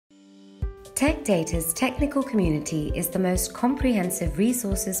TechData's technical community is the most comprehensive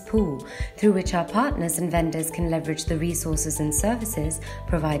resources pool through which our partners and vendors can leverage the resources and services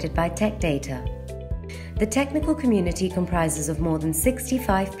provided by TechData. The technical community comprises of more than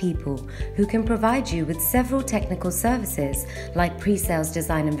 65 people who can provide you with several technical services like pre-sales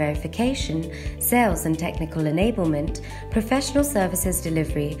design and verification, sales and technical enablement, professional services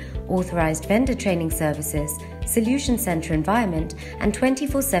delivery, authorized vendor training services, solution center environment, and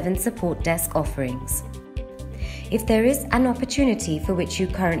 24/7 support desk offerings. If there is an opportunity for which you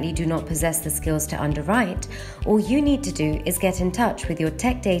currently do not possess the skills to underwrite, all you need to do is get in touch with your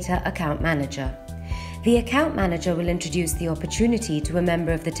TechData account manager. The account manager will introduce the opportunity to a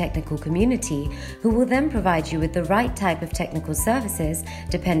member of the technical community who will then provide you with the right type of technical services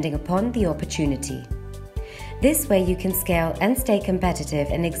depending upon the opportunity. This way you can scale and stay competitive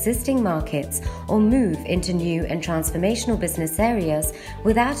in existing markets or move into new and transformational business areas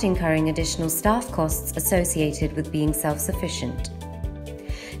without incurring additional staff costs associated with being self-sufficient.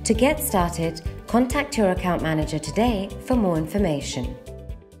 To get started, contact your account manager today for more information.